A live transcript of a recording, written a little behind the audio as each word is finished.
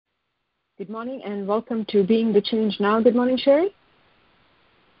Good morning and welcome to Being the Change Now. Good morning, Sherry.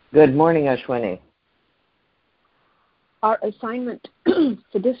 Good morning, Ashwini. Our assignment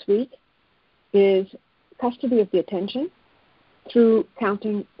for this week is custody of the attention through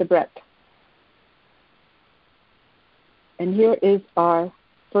counting the breath. And here is our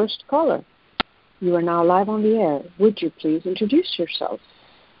first caller. You are now live on the air. Would you please introduce yourself?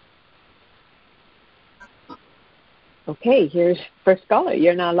 Okay, here's first caller.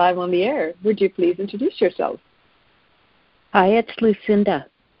 You're now live on the air. Would you please introduce yourself? Hi, it's Lucinda.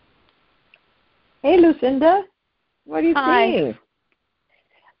 Hey, Lucinda. What are you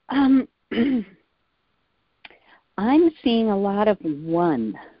seeing? I'm seeing a lot of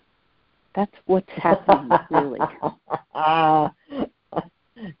one. That's what's happening, really.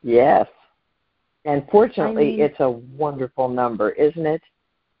 Yes. And fortunately, it's a wonderful number, isn't it?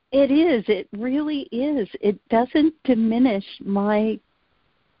 It is. It really is. It doesn't diminish my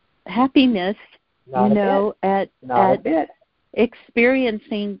happiness, at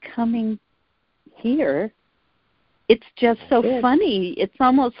experiencing coming here. It's just so funny. It's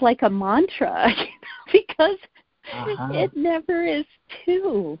almost like a mantra, because it never is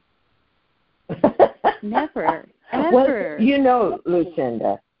two. Never, ever. Well,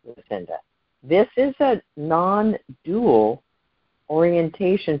 Lucinda, this is a non-dual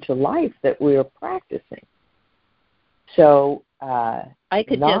orientation to life that we are practicing. So I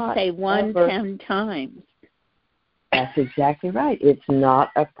could just say 10 times. That's exactly right. It's not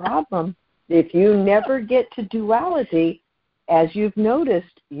a problem. If you never get to duality, as you've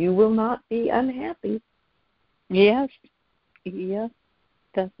noticed, you will not be unhappy. Yes.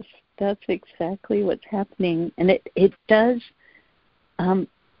 That's exactly what's happening, and it does.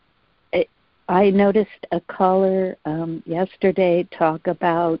 I noticed a caller yesterday talk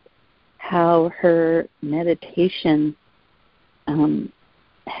about how her meditation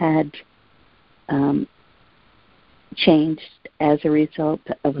had changed as a result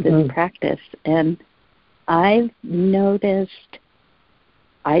of this practice. And I've noticed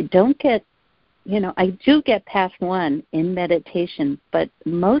I don't get, I do get past one in meditation, but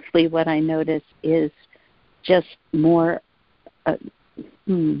mostly what I notice is just more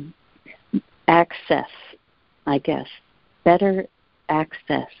access, I guess, better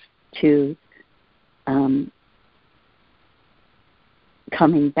access to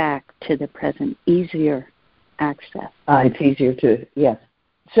coming back to the present, easier access. It's easier to, yes.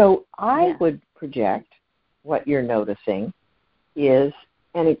 So I would project what you're noticing is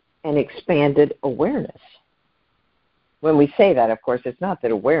an expanded awareness. When we say that, of course, it's not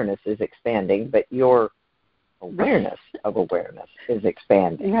that awareness is expanding, but your awareness of awareness is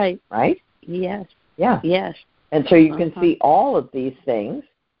expanding. Right? Yes. Yeah. Yes. And so you can see all of these things,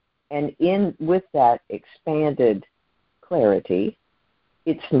 and with that expanded clarity,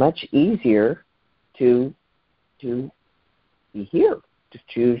 it's much easier to be here, to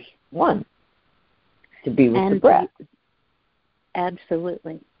choose one, to be with the breath.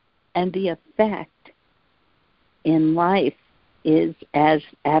 Absolutely. And the effect in life is as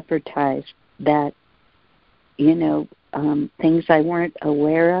advertised, that, things I weren't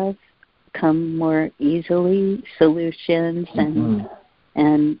aware of come more easily, solutions and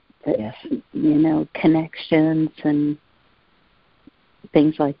connections and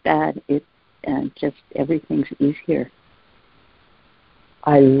things like that. It just everything's easier.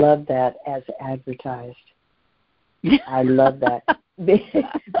 I love that, as advertised. I love that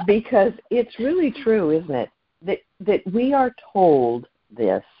because it's really true, isn't it? That we are told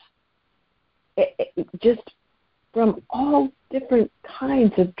this just from all different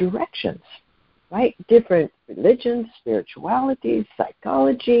kinds of directions, right? Different religions, spiritualities,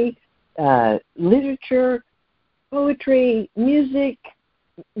 psychology, literature, poetry, music.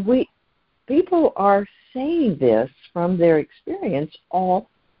 People are saying this from their experience all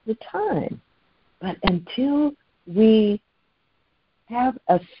the time. But until we have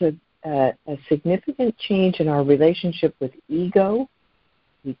a significant change in our relationship with ego,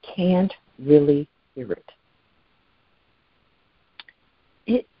 we can't really hear it.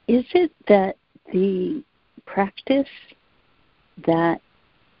 Is it that the practice that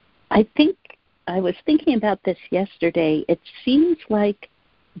I was thinking about this yesterday, it seems like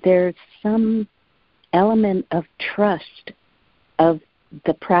there's some element of trust of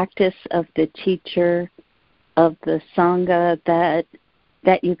the practice of the teacher, of the Sangha,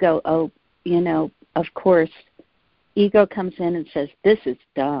 that you go, of course, ego comes in and says, this is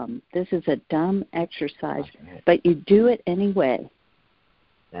dumb. This is a dumb exercise, but you do it anyway.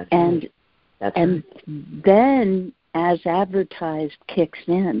 And then, as advertised kicks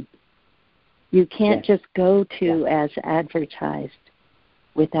in, you can't just go to as advertised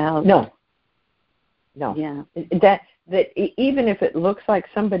without No. Yeah. That even if it looks like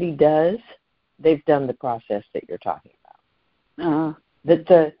somebody does, they've done the process that you're talking about.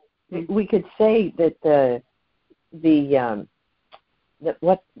 We could say that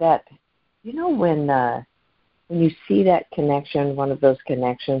when you see that connection, one of those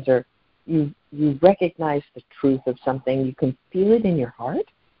connections, or you recognize the truth of something, you can feel it in your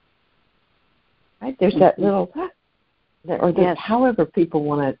heart. Right? There's that little, however people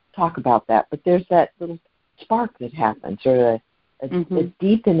want to talk about that, but there's that little spark that happens, or a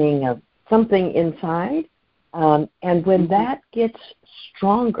deepening of something inside. And when that gets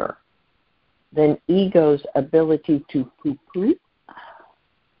stronger than ego's ability to poo-poo,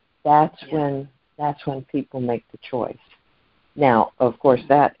 that's when people make the choice. Now, of course,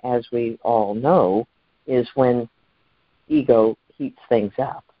 that, as we all know, is when ego heats things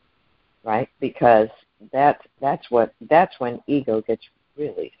up, right? Because that's when ego gets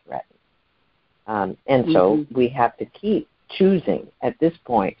really threatened. And so we have to keep choosing at this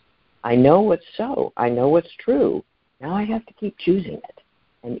point. I know what's so. I know what's true. Now I have to keep choosing it.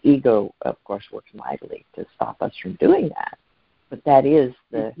 And ego, of course, works mightily to stop us from doing that. But that is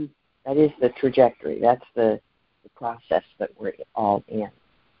the trajectory. That's the process that we're all in.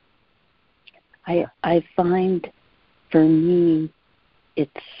 I find, for me,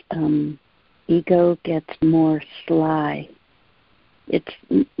 it's ego gets more sly. Yes,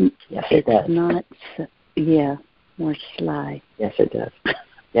 it does. Not, more sly. Yes, it does.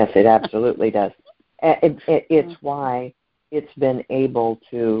 Yes, it absolutely does. It's why it's been able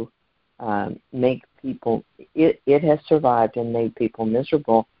to make people, it has survived and made people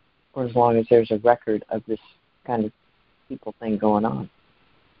miserable for as long as there's a record of this kind of people thing going on.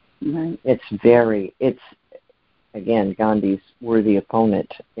 Right. It's again, Gandhi's worthy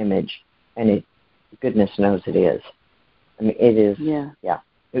opponent image, and goodness knows it is. I mean, it is. Yeah.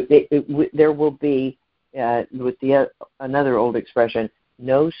 There will be, with another old expression,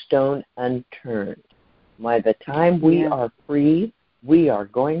 no stone unturned. By the time we are free, we are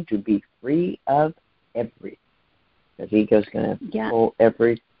going to be free of everything. Because ego's going to pull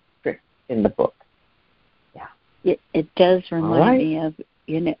every trick in the book. Yeah. It does remind me of,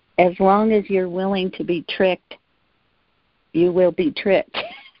 as long as you're willing to be tricked, you will be tricked.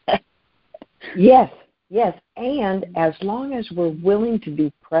 Yes. And as long as we're willing to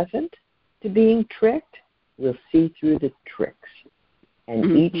be present to being tricked, we'll see through the tricks.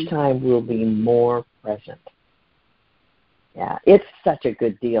 And each time we'll be more present. Yeah, it's such a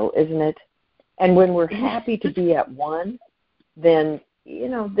good deal, isn't it? And when we're happy to be at one, then,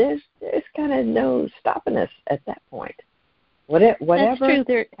 there's kind of no stopping us at that point.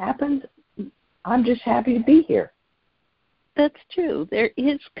 Whatever happens, I'm just happy to be here. That's true. There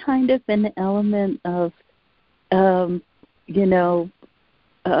is kind of an element of,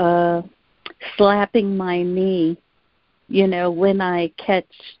 slapping my knee, when I catch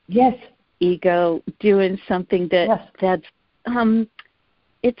ego doing something that's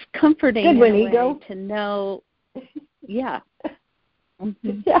it's comforting good one, in a ego. way to know. Yeah.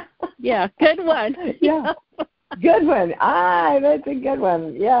 Yeah, good one. Yeah, good one. That's a good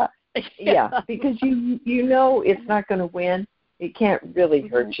one. Yeah, because you know it's not going to win. It can't really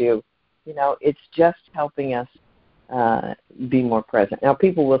hurt you. It's just helping us be more present. Now,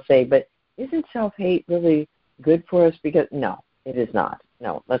 people will say, but isn't self-hate really good for us? Because no, it is not.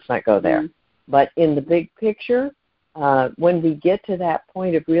 No, let's not go there. But in the big picture, when we get to that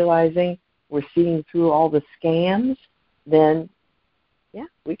point of realizing we're seeing through all the scams, then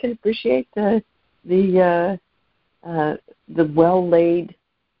we can appreciate the well-laid,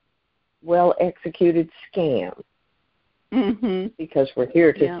 well-executed scam because we're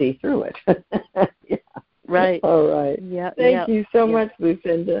here to see through it. Right. All right. Thank you so much,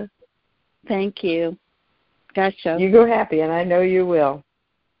 Lucinda. Thank you. Gotcha. You go happy, and I know you will.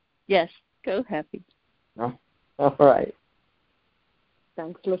 Yes, go happy. Oh, all right.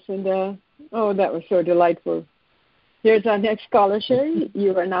 Thanks, Lucinda. Oh, that was so delightful. Here's our next caller, Sherry.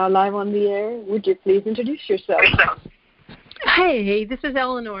 You are now live on the air. Would you please introduce yourself? Hey, this is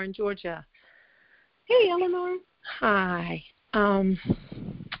Eleanor in Georgia. Hey, Eleanor. Hi.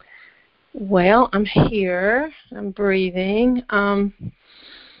 Well, I'm here. I'm breathing. Good.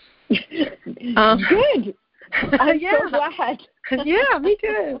 I'm so glad. Yeah, me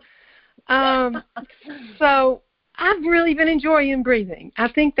too. So I've really been enjoying breathing. I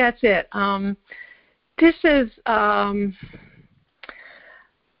think that's it. This is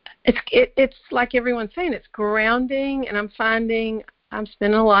it's like everyone's saying, it's grounding, and I'm finding I'm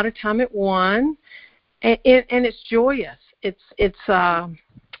spending a lot of time at one, and it's joyous. It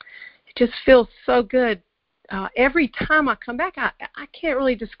just feels so good. Every time I come back, I can't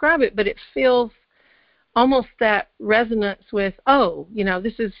really describe it, but it feels almost that resonance with, oh,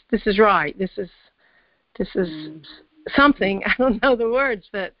 this is right. This is something. I don't know the words,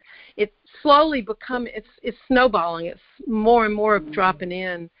 but it's slowly it's snowballing. It's more and more dropping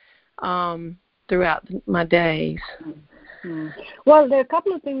in throughout my days. Well, there are a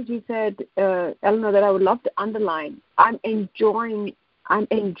couple of things you said, Eleanor, that I would love to underline. I'm enjoying it. I'm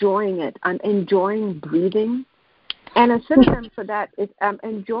enjoying breathing. And a synonym for that is I'm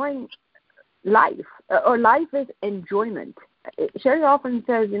enjoying life, or life is enjoyment. Sherry often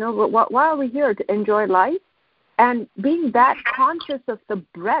says, why are we here? To enjoy life? And being that conscious of the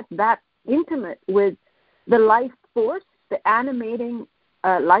breath, that intimate with the life force, the animating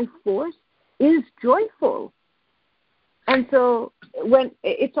life force, is joyful. And so when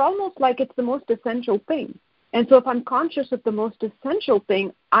it's almost like it's the most essential thing. And so if I'm conscious of the most essential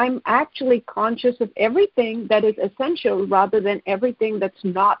thing, I'm actually conscious of everything that is essential rather than everything that's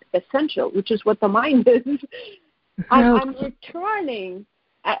not essential, which is what the mind is. I'm returning,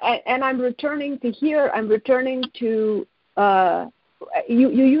 and I'm returning to here. I'm returning to. You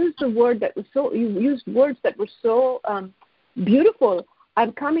used the word that was so. You used words that were so beautiful.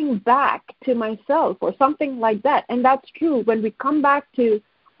 I'm coming back to myself, or something like that, and that's true. When we come back to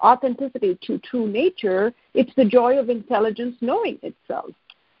authenticity, to true nature, it's the joy of intelligence knowing itself.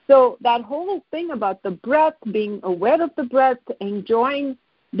 So that whole thing about the breath, being aware of the breath, enjoying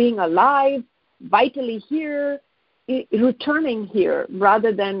being alive, vitally here, returning here,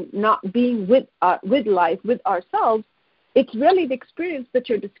 rather than not being with life, with ourselves, it's really the experience that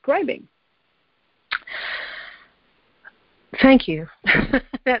you're describing. Thank you.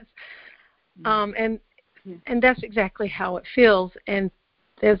 That's and that's exactly how it feels. And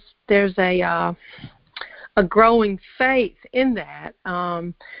there's a growing faith in that.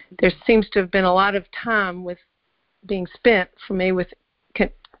 There seems to have been a lot of time with being spent for me with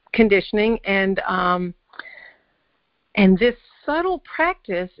conditioning, and this subtle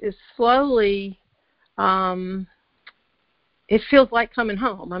practice is slowly. It feels like coming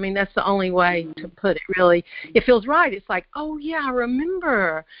home. I mean, that's the only way to put it, really. It feels right. It's like, oh, yeah, I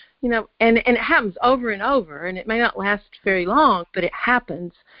remember, and it happens over and over, and it may not last very long, but it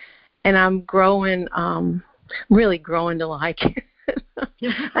happens, and I'm growing, really growing to like it.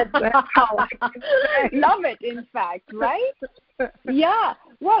 That's all I can say. Love it, in fact, right? Yeah.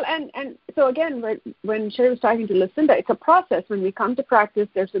 Well, and so, again, when Sherry was talking to Lucinda, it's a process. When we come to practice,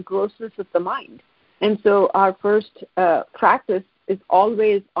 there's a grossness of the mind. And so our first practice is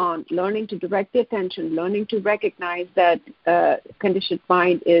always on learning to direct the attention, learning to recognize that attention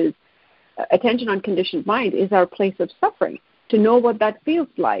on conditioned mind is our place of suffering, to know what that feels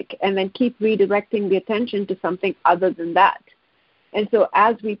like, and then keep redirecting the attention to something other than that. And so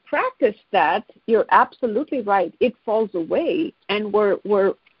as we practice that, you're absolutely right, it falls away, and we're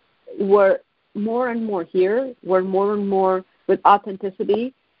more and more here, we're more and more with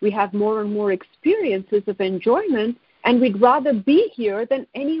authenticity. We have more and more experiences of enjoyment, and we'd rather be here than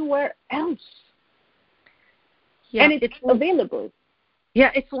anywhere else. Yeah, and it's available. Yeah,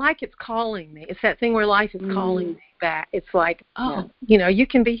 it's like it's calling me. It's that thing where life is calling me back. It's like, you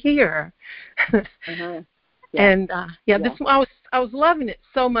can be here. Yeah. And I was loving it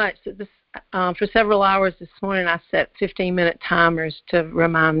so much that this for several hours this morning I set 15-minute timers to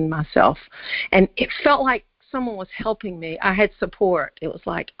remind myself, and it felt like someone was helping me. I had support. It was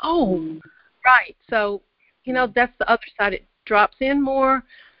like, right. So, that's the other side. It drops in more,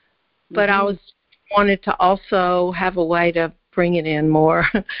 but I wanted to also have a way to bring it in more.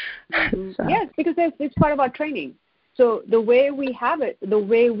 So. Yes, because it's part of our training. So the way we have it, the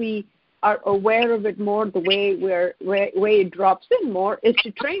way we are aware of it more, the way it drops in more is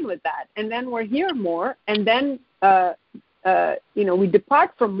to train with that. And then we're here more, and then we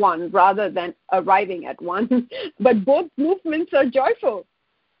depart from one rather than arriving at one. But both movements are joyful.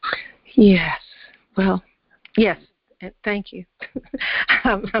 Yes. Well, yes. Thank you.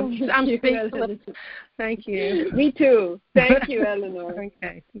 I'm speechless. Thank you. Me too. Thank you, Eleanor.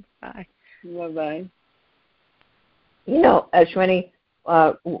 Okay. Bye. Bye-bye. Ashwini,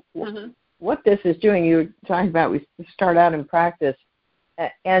 what this is doing, you were talking about, we start out in practice,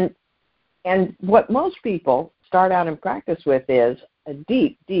 and what most people start out in practice with is a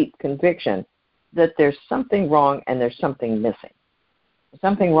deep, deep conviction that there's something wrong and there's something missing.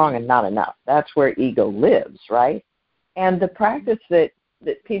 Something wrong and not enough. That's where ego lives, right? And the practice that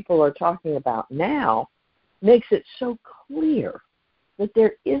people are talking about now makes it so clear that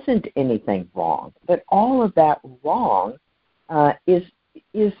there isn't anything wrong, that all of that wrong is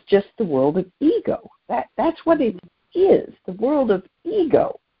just the world of ego. That's what it is. The world of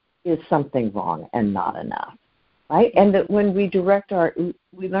ego is something wrong and not enough, right? And that when we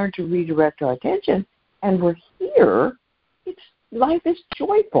learn to redirect our attention, and we're here, life is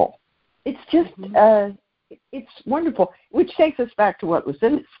joyful. It's just, it's wonderful, which takes us back to what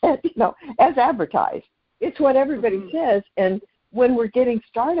Lucinda said, as advertised. It's what everybody says, and when we're getting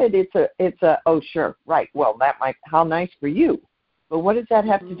started, it's a oh, sure, right, well, how nice for you. But what does that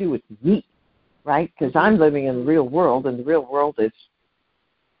have to do with me, right? Because I'm living in the real world, and the real world is,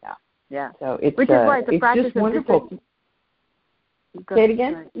 yeah. So it's, which is why the practice just wonderful. Say it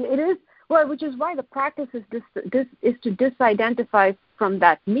again? It is. Well, which is why the practice is to disidentify from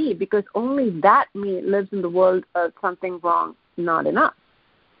that me, because only that me lives in the world of something wrong, not enough.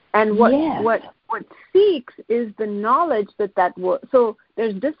 And what seeks is the knowledge that world. So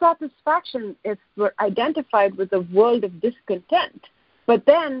there's dissatisfaction if we're identified with a world of discontent. But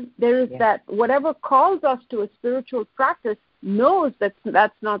then there is that whatever calls us to a spiritual practice knows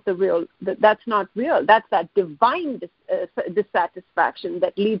that's not the real. That's not real. That's that divine dissatisfaction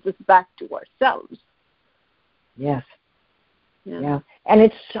that leads us back to ourselves. Yes. Yeah. And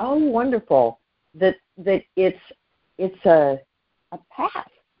it's so wonderful that it's a path.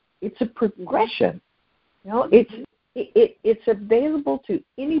 It's a progression. It's available to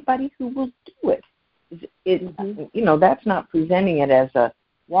anybody who will do it. That's not presenting it as a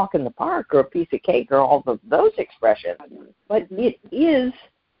walk in the park or a piece of cake or all of those expressions, but it is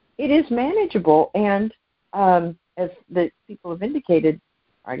manageable. And as the people have indicated,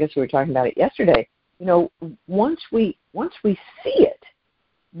 I guess we were talking about it yesterday. Once we see it,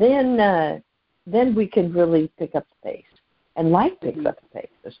 then we can really pick up the pace. And life picks up the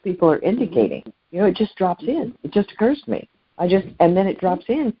pace, as people are indicating. It just drops in. It just occurs to me. And then it drops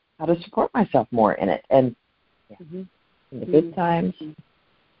in how to support myself more in it. And in the good times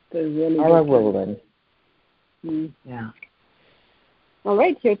are rolling. Yeah. All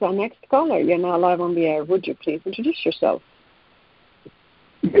right, here's our next caller. You're now live on the air. Would you please introduce yourself?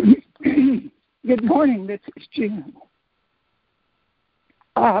 Good morning. This is June.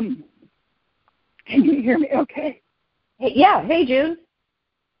 Can you hear me okay? Yeah. Hey, June.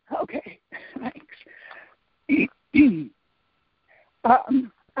 Okay. Thanks.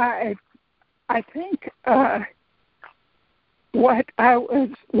 I think what I was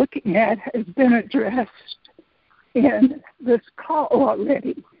looking at has been addressed in this call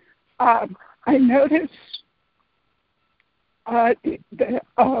already. I noticed that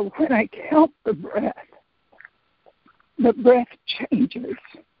when I count the breath changes.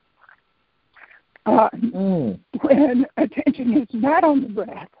 When attention is not on the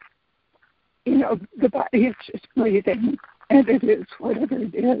breath, the body is just breathing, and it is whatever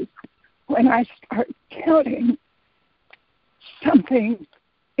it is. When I start counting, something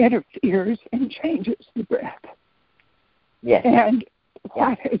interferes and changes the breath. Yes. And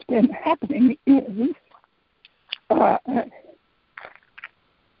what has been happening is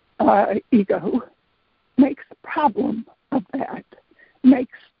ego makes a problem of that,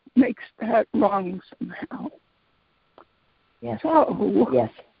 makes that wrong somehow. Yes.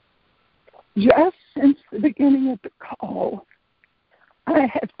 So, just since the beginning of the call, I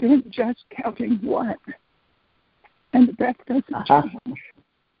have been just counting one, and the breath doesn't change.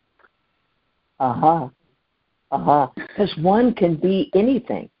 Because one can be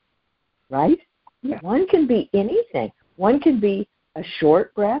anything, right? Yeah. One can be anything. One can be a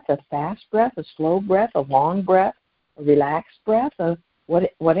short breath, a fast breath, a slow breath, a long breath, a relaxed breath,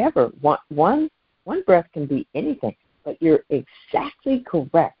 whatever. One breath can be anything. But you're exactly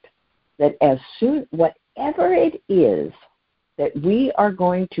correct that whatever it is that we are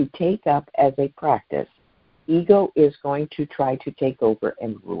going to take up as a practice, ego is going to try to take over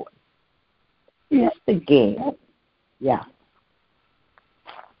and ruin. It's the game. Yeah.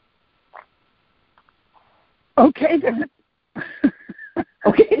 Okay, then.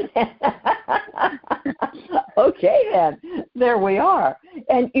 Okay, then. There we are.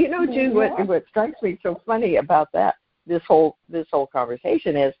 And June, what strikes me so funny about this whole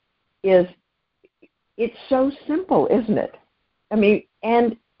conversation is it's so simple, isn't it? I mean,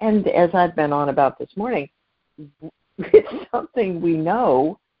 and as I've been on about this morning, it's something we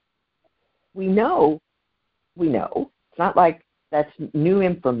know. It's not like that's new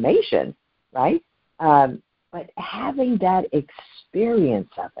information, right? But having that experience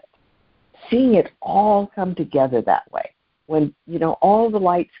of it, seeing it all come together that way, when, all the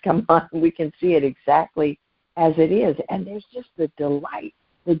lights come on, we can see it exactly as it is. And there's just the delight,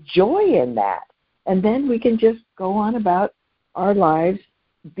 the joy in that. And then we can just go on about our lives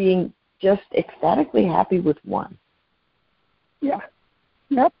being just ecstatically happy with one. Yeah.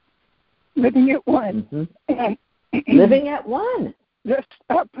 Yep. Living at one. Mm-hmm. Living at one. Just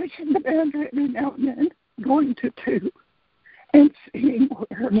pushing the boundary every now and then, going to two, and seeing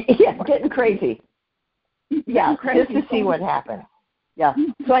where. Yeah, getting crazy. Yeah, just to see what happens. Yeah,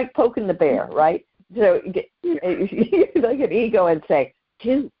 it's like poking the bear, right? So you look at ego and say,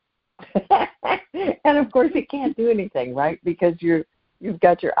 2. And of course it can't do anything, right? Because you've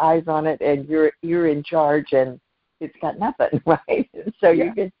got your eyes on it and you're in charge and it's got nothing, right? So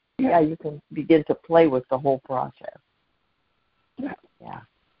you can begin to play with the whole process. Yeah.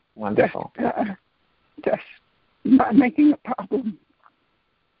 Wonderful. Just not making a problem,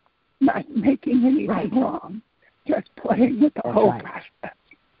 not making anything wrong, just playing with the whole process.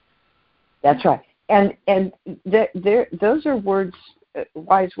 That's right. And those are words,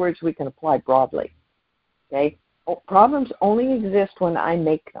 wise words we can apply broadly. Okay? Problems only exist when I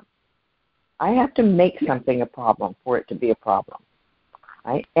make them. I have to make something a problem for it to be a problem.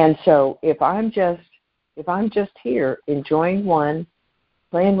 Right? And so if I'm just here enjoying one,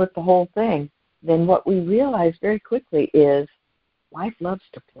 playing with the whole thing, then what we realize very quickly is life loves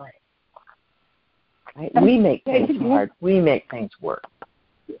to play. Right? We make things hard. We make things work.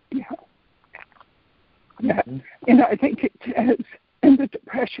 Yeah. And I think it says in the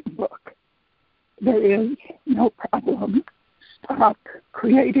depression book, there is no problem. Stop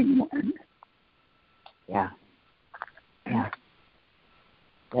creating one. Yeah.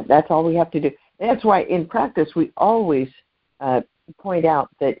 That's all we have to do. That's why in practice we always point out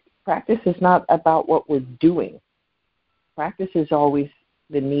that practice is not about what we're doing. Practice is always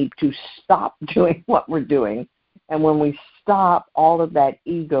the need to stop doing what we're doing. And when we stop all of that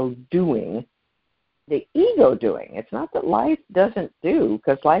ego doing, it's not that life doesn't do,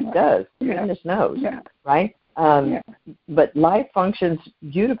 because life does. Goodness knows, right? But life functions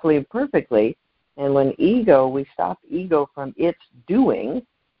beautifully and perfectly. And when we stop ego from its doing,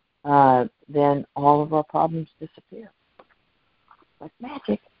 then all of our problems disappear. Like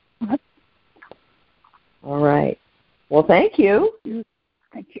magic. All right. Well, thank you.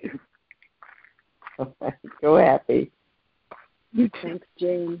 Thank you. Go happy. Thanks,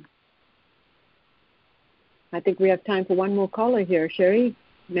 Jane. I think we have time for one more caller here. Sherry,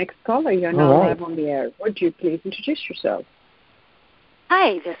 next caller, you're now live on the air. Would you please introduce yourself?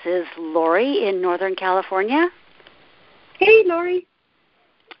 Hi, this is Lori in Northern California. Hey, Lori.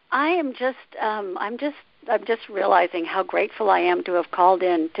 I'm just realizing how grateful I am to have called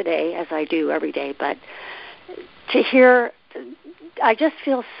in today, as I do every day. But to hear, I just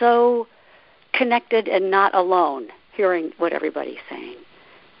feel so connected and not alone hearing what everybody's saying.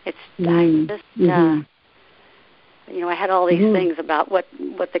 I had all these things about what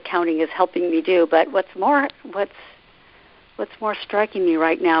the counting is helping me do, but what's more striking me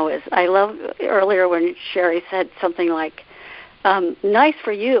right now is I love earlier when Sherry said something like, nice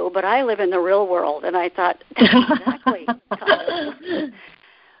for you, but I live in the real world. And I thought, that's exactly.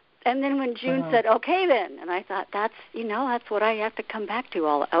 And then when June said, okay then, and I thought, that's what I have to come back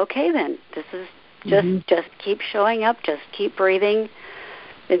to. Okay then, this is just keep showing up, just keep breathing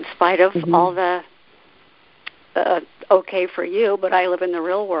in spite of all the okay for you, but I live in the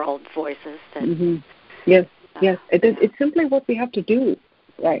real world voices. That, Yes. It's simply what we have to do,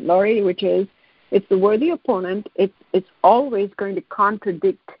 right, Laurie, which is it's the worthy opponent. It's always going to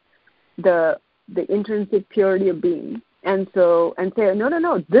contradict the intrinsic purity of being. And say,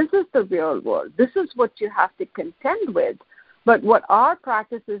 no, this is the real world. This is what you have to contend with. But what our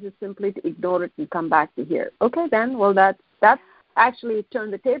practice is simply to ignore it and come back to here. Okay, then, well, that's actually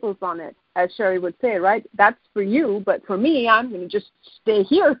turn the tables on it, as Sherry would say, right? That's for you, but for me, I'm going to just stay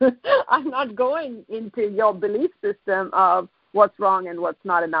here. I'm not going into your belief system of what's wrong and what's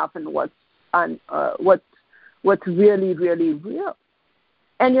not enough and what's really, really real.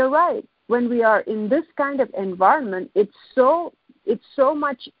 And you're right. When we are in this kind of environment, it's so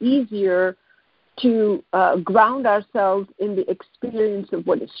much easier to ground ourselves in the experience of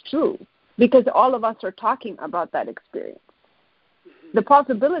what is true, because all of us are talking about that experience. The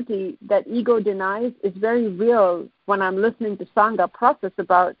possibility that ego denies is very real when I'm listening to Sangha process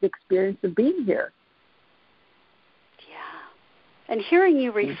about the experience of being here. Yeah. And hearing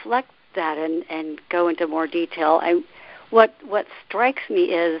you reflect that and go into more detail, what strikes me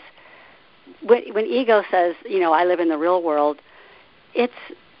is when ego says, I live in the real world, its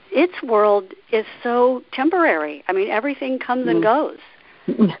world is so temporary. I mean, everything comes and goes.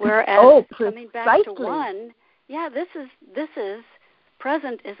 Whereas coming back to one, this is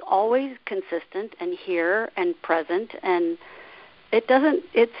present is always consistent and here and present, and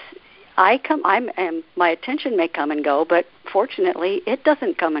my attention may come and go, but fortunately it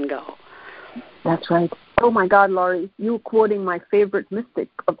doesn't come and go. That's right. Oh my God, Laurie, you quoting my favorite mystic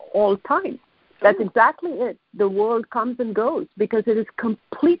of all time. That's exactly it. The world comes and goes because it is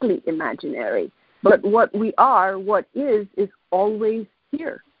completely imaginary. But what we are, what is always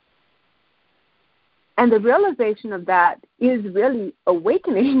here. And the realization of that is really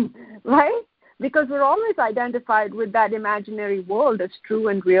awakening, right? Because we're always identified with that imaginary world as true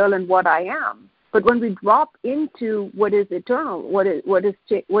and real and what I am. But when we drop into what is eternal, what is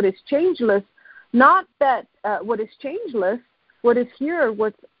changeless, not that what is changeless, what is here,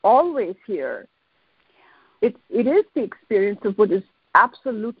 what's always here, it is the experience of what is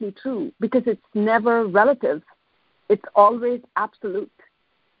absolutely true, because it's never relative. It's always absolute.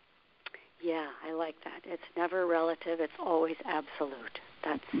 Yeah, I like that. It's never relative. It's always absolute.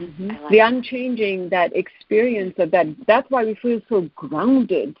 That's I like the unchanging, that experience of that. That's why we feel so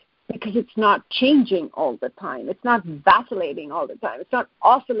grounded, because it's not changing all the time. It's not vacillating all the time. It's not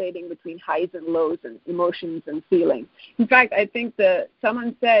oscillating between highs and lows and emotions and feelings. In fact, I think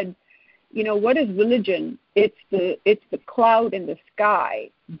someone said, what is religion? It's the cloud in the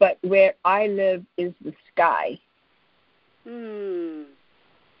sky, but where I live is the sky.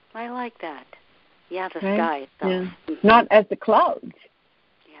 I like that. Yeah, the right? sky itself. Yeah. Not as the clouds.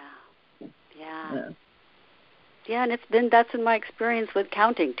 Yeah, and that's in my experience with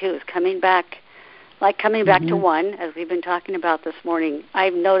counting too. Is coming back to one, as we've been talking about this morning.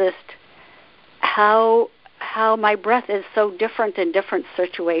 I've noticed how my breath is so different in different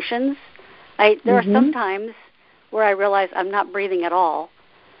situations. There are some times where I realize I'm not breathing at all,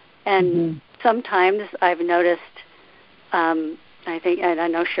 and sometimes I've noticed. I think, and I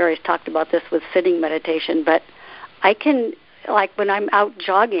know Sherry's talked about this with sitting meditation, but I can, like when I'm out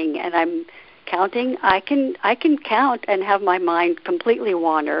jogging and I'm counting, I can count and have my mind completely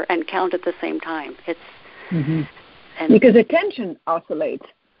wander and count at the same time. It's and because attention oscillates.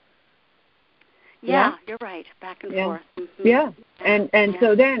 Yeah, you're right. Back and forth. Yeah, and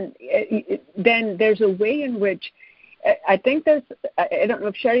so then there's a way in which I think there's. I don't know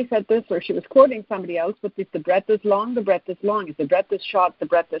if Sherry said this or she was quoting somebody else, but if the breath is long, the breath is long. If the breath is short, the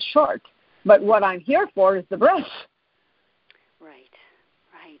breath is short. But what I'm here for is the breath. Right.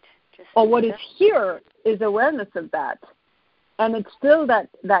 Or what is here is awareness of that, and it's still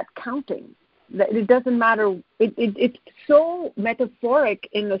that counting. That it doesn't matter. It's so metaphoric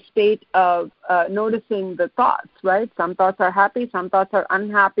in the state of noticing the thoughts, right? Some thoughts are happy, some thoughts are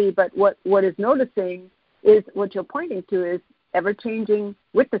unhappy. But what is noticing is what you're pointing to is ever changing,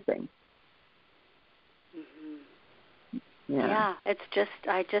 witnessing. Yeah, it's just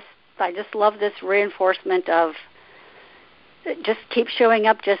I just love this reinforcement of just keep showing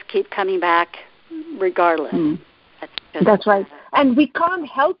up, just keep coming back, regardless. That's right. And we can't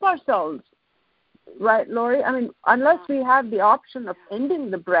help ourselves, right, Lori? I mean, unless we have the option of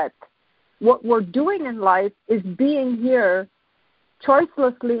ending the breath, what we're doing in life is being here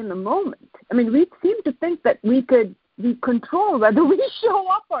choicelessly in the moment. I mean, we seem to think that we control whether we show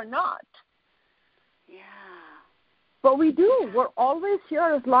up or not. Yeah. But we do. We're always here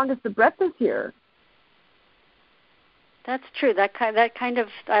as long as the breath is here. That's true. That kind of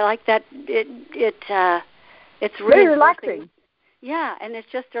I like that. It's really very relaxing. Yeah, and it's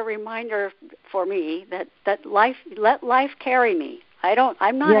just a reminder for me that life, let life carry me.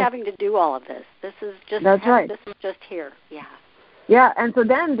 I'm not having to do all of this. This is just This is just here. Yeah. Yeah, and so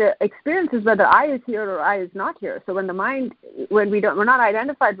then the experience is whether I is here or I is not here. So when the mind, we're not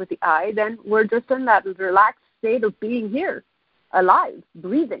identified with the I, then we're just in that relaxed state of being here, alive,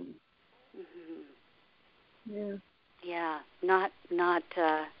 breathing. Yeah. Yeah, not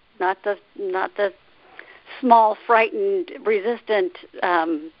the small, frightened, resistant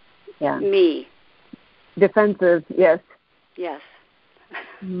me. Defensive, yes. Yes.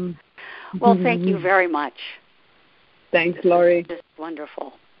 Well, thank you very much. Thanks, Lori. Just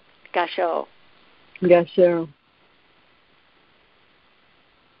wonderful. Gasho. Gasho.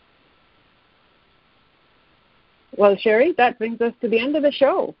 Well, Sherry, that brings us to the end of the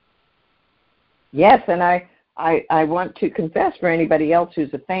show. Yes, and I want to confess for anybody else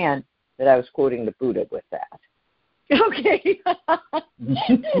who's a fan that I was quoting the Buddha with that. Okay.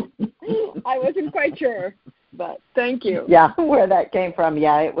 I wasn't quite sure, but thank you. Yeah, where that came from.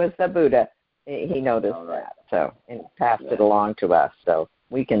 Yeah, it was the Buddha. He noticed that, so and passed it along to us, so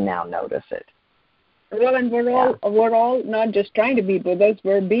we can now notice it. Well, and we're all not just trying to be Buddhas;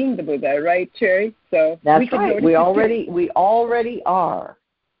 we're being the Buddha, right, Sherry? So that's right. We already are.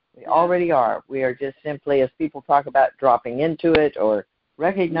 We already are. We are just simply, as people talk about, dropping into it or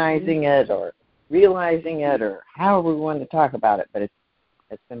recognizing it or realizing it or however we want to talk about it. But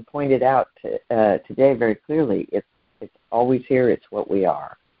it's been pointed out today very clearly. It's always here. It's what we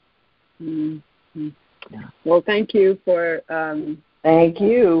are. Mm-hmm. Yeah. Well, thank you for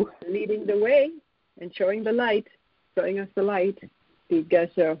leading the way and showing us the light. Steve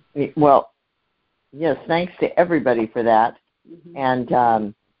Gasho. Well, yes, thanks to everybody for that. And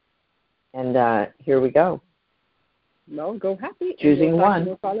And here we go. Well, go happy. Choosing one.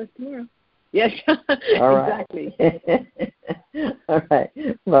 We'll call us tomorrow. Yes, All right. exactly. All right.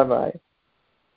 Bye-bye.